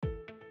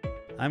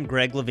I'm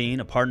Greg Levine,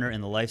 a partner in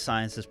the life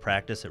sciences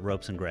practice at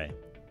Ropes & Gray.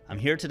 I'm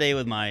here today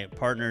with my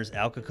partners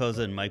Al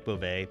Kokoza and Mike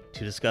Beauvais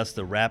to discuss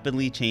the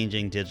rapidly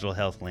changing digital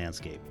health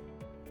landscape.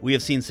 We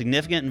have seen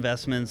significant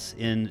investments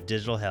in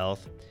digital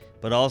health,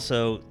 but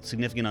also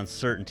significant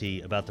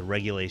uncertainty about the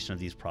regulation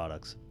of these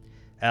products.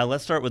 Al,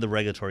 let's start with the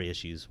regulatory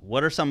issues.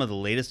 What are some of the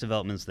latest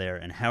developments there,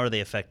 and how are they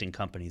affecting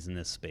companies in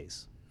this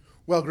space?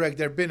 Well, Greg,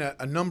 there have been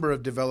a number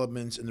of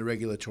developments in the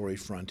regulatory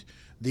front.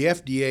 The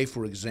FDA,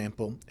 for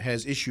example,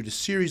 has issued a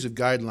series of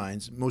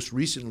guidelines, most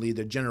recently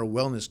the General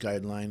Wellness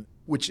Guideline,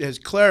 which has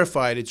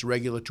clarified its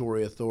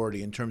regulatory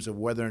authority in terms of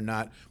whether or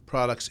not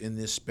products in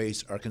this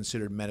space are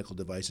considered medical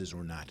devices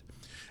or not.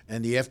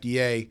 And the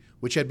FDA,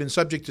 which had been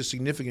subject to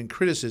significant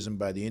criticism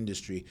by the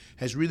industry,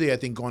 has really, I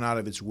think, gone out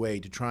of its way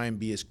to try and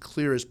be as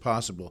clear as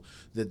possible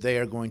that they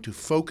are going to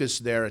focus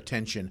their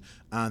attention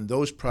on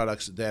those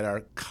products that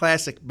are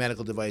classic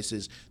medical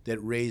devices that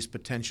raise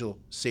potential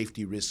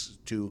safety risks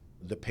to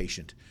the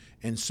patient.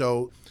 And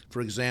so,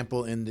 for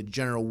example, in the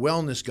general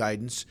wellness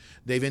guidance,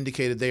 they've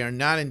indicated they are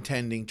not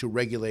intending to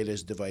regulate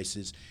as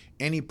devices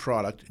any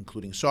product,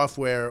 including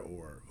software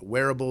or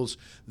wearables,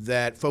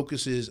 that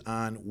focuses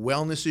on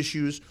wellness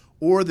issues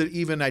or that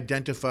even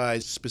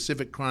identifies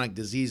specific chronic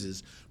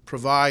diseases,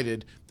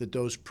 provided that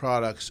those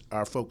products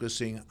are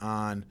focusing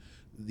on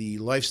the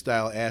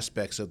lifestyle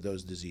aspects of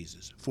those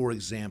diseases. For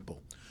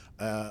example,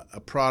 a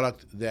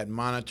product that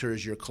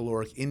monitors your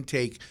caloric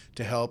intake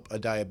to help a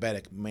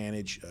diabetic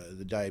manage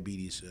the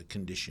diabetes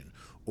condition,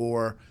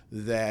 or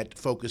that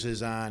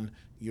focuses on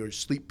your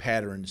sleep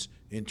patterns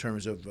in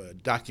terms of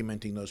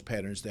documenting those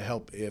patterns to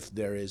help if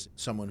there is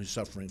someone who's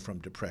suffering from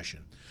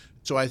depression.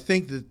 So I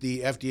think that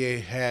the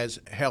FDA has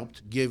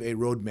helped give a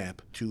roadmap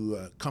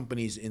to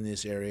companies in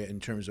this area in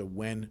terms of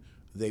when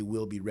they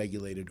will be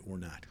regulated or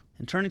not.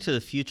 And turning to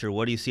the future,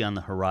 what do you see on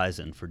the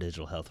horizon for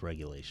digital health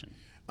regulation?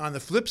 On the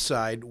flip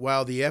side,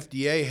 while the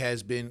FDA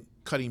has been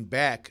cutting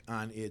back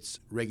on its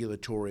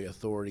regulatory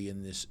authority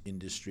in this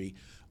industry,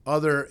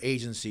 other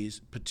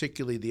agencies,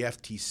 particularly the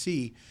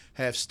FTC,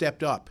 have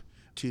stepped up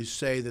to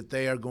say that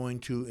they are going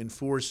to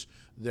enforce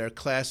their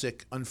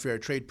classic unfair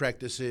trade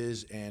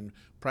practices and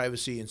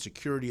privacy and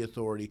security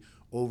authority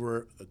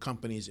over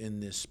companies in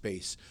this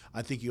space.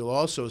 I think you'll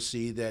also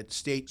see that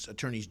state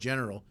attorneys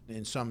general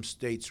in some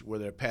states where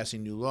they're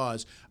passing new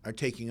laws are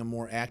taking a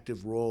more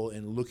active role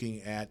in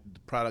looking at the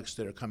products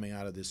that are coming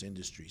out of this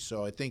industry.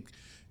 So I think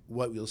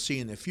what we'll see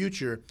in the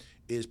future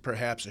is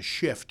perhaps a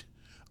shift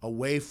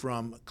away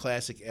from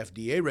classic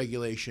FDA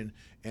regulation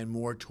and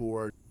more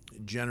toward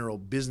general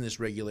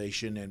business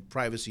regulation and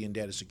privacy and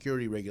data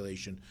security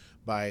regulation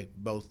by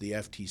both the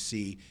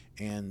FTC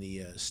and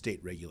the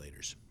state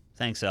regulators.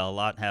 Thanks, Al. A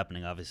lot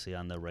happening, obviously,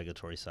 on the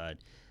regulatory side.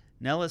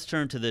 Now let's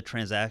turn to the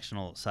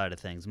transactional side of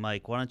things.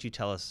 Mike, why don't you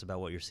tell us about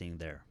what you're seeing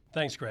there?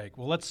 Thanks, Greg.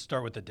 Well, let's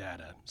start with the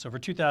data. So for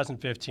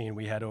 2015,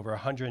 we had over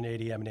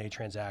 180 M&A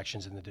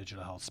transactions in the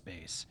digital health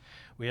space.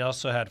 We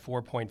also had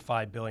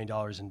 $4.5 billion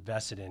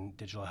invested in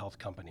digital health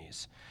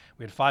companies.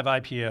 We had 5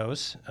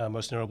 IPOs,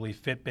 most notably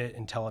Fitbit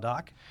and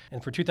Teladoc.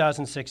 And for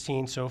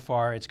 2016, so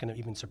far, it's going to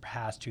even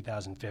surpass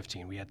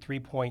 2015. We had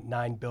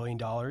 $3.9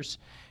 billion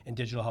in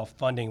digital health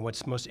funding.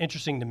 What's most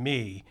interesting to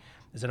me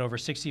is that over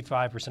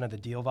 65% of the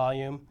deal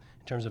volume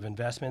in terms of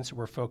investments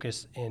were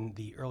focused in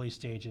the early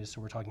stages,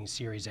 so we're talking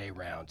Series A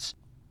rounds.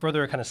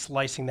 Further kind of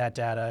slicing that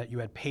data, you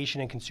had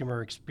patient and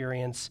consumer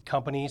experience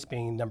companies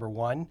being number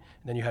one, and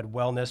then you had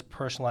wellness,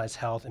 personalized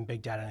health, and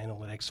big data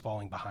analytics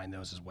falling behind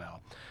those as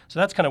well. So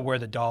that's kind of where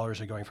the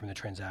dollars are going from the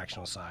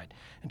transactional side.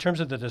 In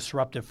terms of the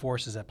disruptive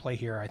forces at play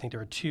here, I think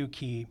there are 2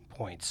 key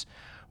points.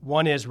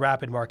 One is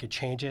rapid market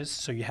changes,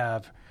 so you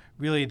have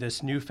really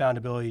this newfound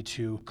ability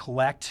to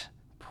collect,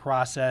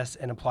 process,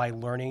 and apply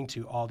learning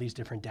to all these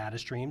different data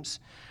streams.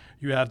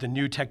 You have the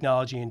new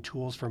technology and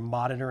tools for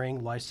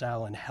monitoring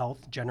lifestyle and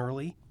health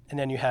generally, and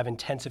then you have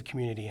intensive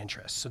community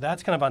interest. So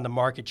that's kind of on the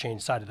market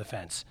change side of the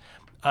fence.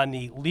 On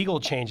the legal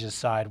changes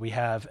side, we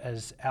have,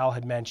 as Al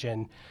had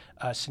mentioned,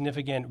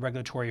 significant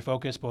regulatory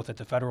focus both at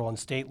the federal and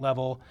state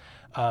level.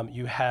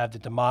 You have the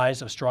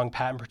demise of strong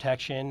patent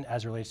protection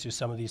as it relates to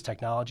some of these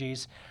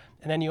technologies.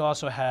 And then you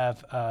also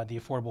have the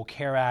Affordable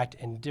Care Act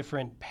and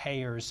different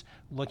payers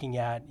looking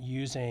at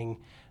using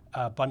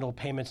bundled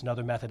payments and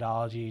other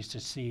methodologies to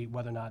see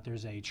whether or not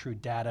there's a true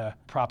data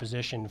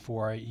proposition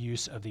for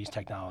use of these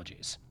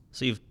technologies.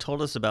 So you've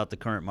told us about the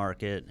current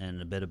market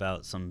and a bit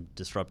about some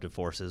disruptive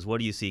forces. What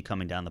do you see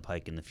coming down the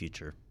pike in the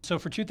future? So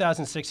for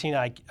 2016,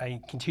 I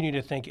continue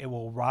to think it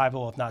will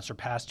rival, if not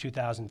surpass,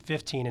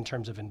 2015 in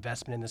terms of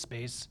investment in the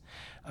space.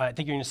 I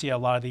think you're going to see a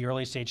lot of the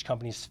early stage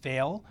companies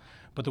fail,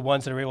 but the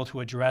ones that are able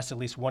to address at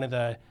least one of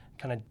the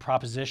kind of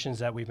propositions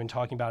that we've been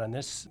talking about in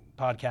this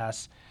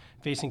podcast,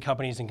 facing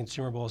companies and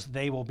consumables,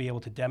 they will be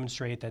able to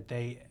demonstrate that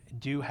they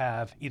do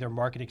have either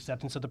market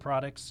acceptance of the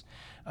products,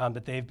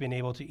 that they've been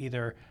able to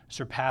either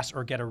surpass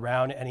or get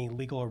around any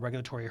legal or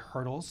regulatory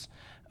hurdles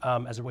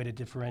as a way to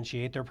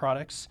differentiate their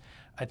products.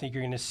 I think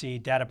you're going to see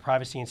data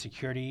privacy and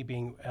security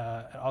being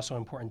also an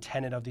important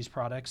tenet of these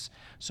products.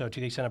 So to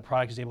the extent a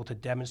product is able to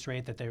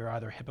demonstrate that they are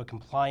either HIPAA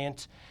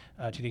compliant,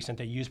 to the extent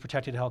they use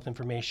protected health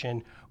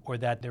information, or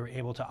that they're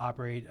able to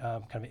operate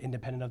kind of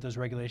independent of those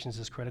regulations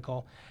is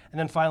critical. And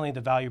then finally,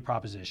 the value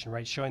proposition,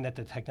 right? Showing that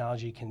the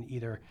technology can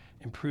either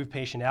improve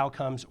patient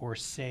outcomes or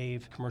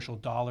save commercial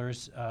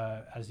dollars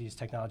as these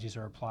technologies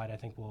are applied, I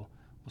think will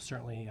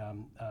certainly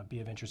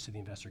be of interest to the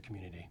investor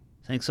community.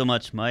 Thanks so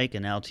much, Mike,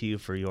 and Al to you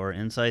for your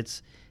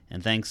insights,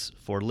 and thanks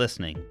for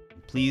listening.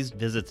 Please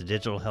visit the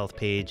digital health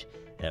page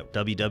at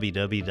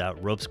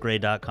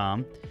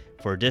www.ropesgray.com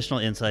for additional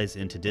insights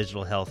into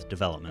digital health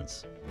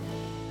developments.